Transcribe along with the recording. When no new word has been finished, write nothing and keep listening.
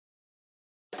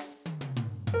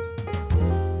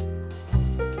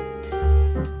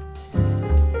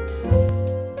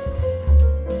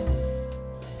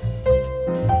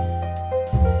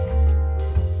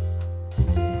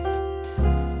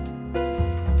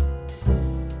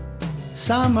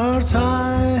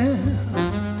Summertime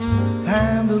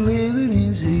and the living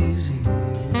is easy.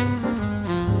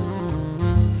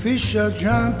 Fish are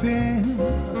jumping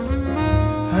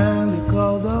and the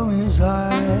cold on his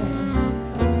eye.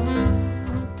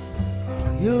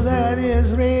 Your dad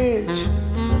is rich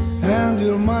and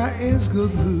your ma is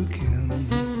good looking.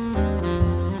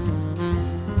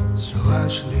 So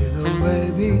hush little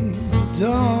baby,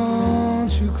 don't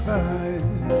you cry.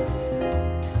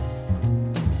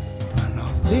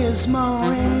 These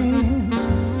mornings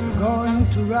you're going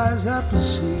to rise up to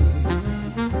see.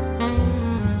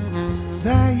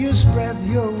 Then you spread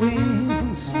your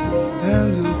wings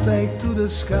and you take to the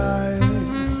sky.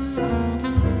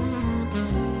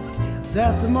 Till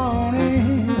that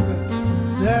morning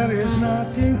there is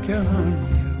nothing can harm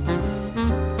you.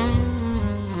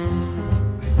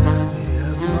 With daddy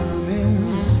and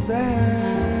mommy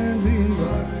standing by.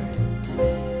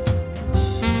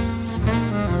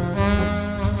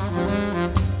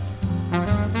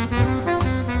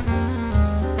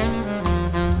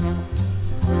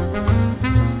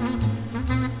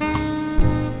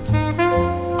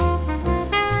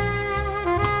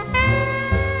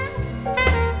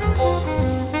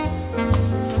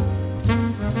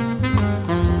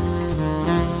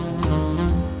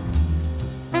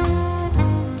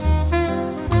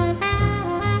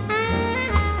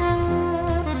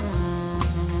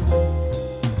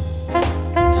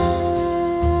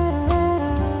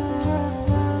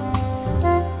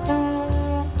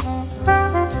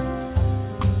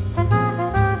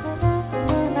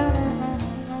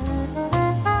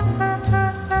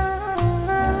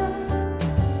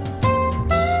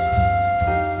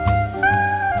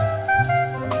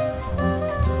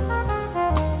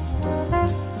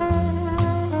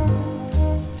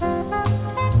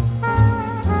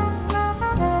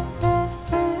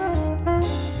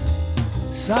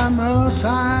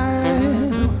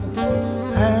 Summertime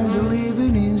and the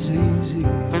living is easy.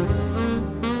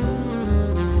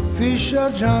 Fish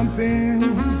are jumping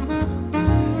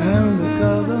and the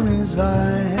cold on his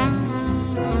eye.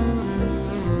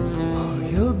 Oh,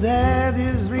 your dad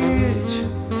is rich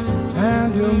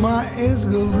and your ma is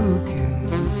good looking.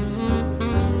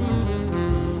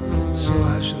 So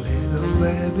hush little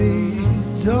baby,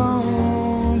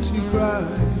 don't you cry.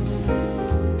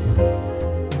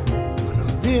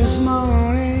 These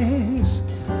mornings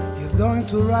you're going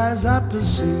to rise up and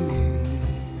singing.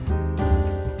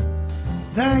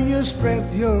 Then you spread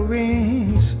your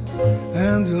wings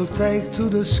and you'll take to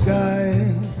the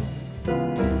sky.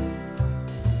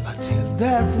 But till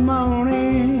that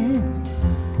morning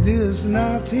there's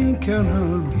nothing can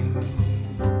harm you.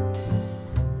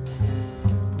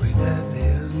 With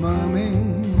daddy's mommy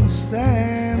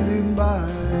standing by.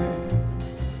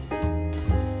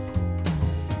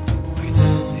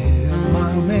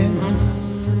 Amen.